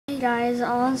guys,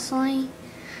 honestly,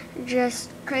 just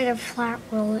create a flat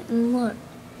world and look.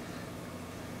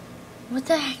 What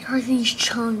the heck are these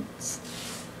chunks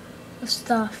of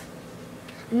stuff?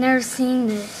 I've never seen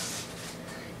this.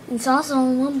 It's also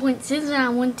on 1.6 and I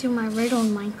went to my regular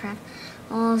Minecraft.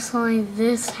 All of a sudden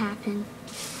this happened.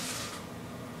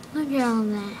 Look at all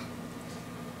that.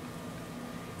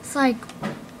 It's like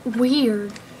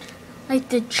weird. Like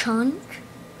the chunk.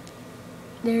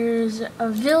 There's a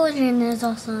village and there's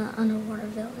also an underwater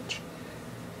village.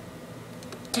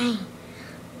 Dang.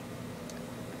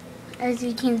 As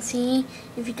you can see,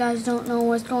 if you guys don't know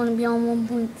what's going to be on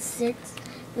 1.6,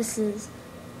 this is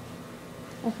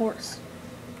a horse.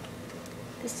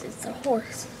 This is the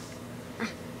horse.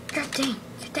 God dang,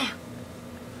 get down.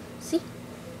 See?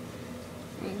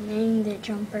 I named it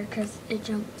Jumper because it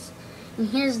jumps. And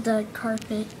here's the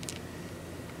carpet.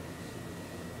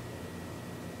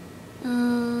 Is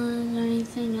there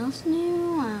anything else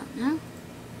new? I don't know.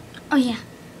 Oh yeah,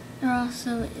 there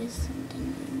also is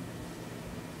something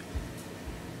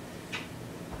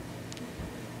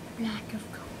new. Lack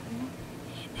of coal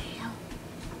and hail.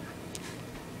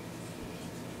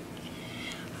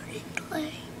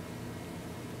 Clay.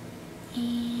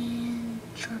 And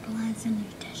Turtle has a new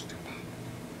texture pack.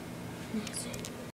 And that's it.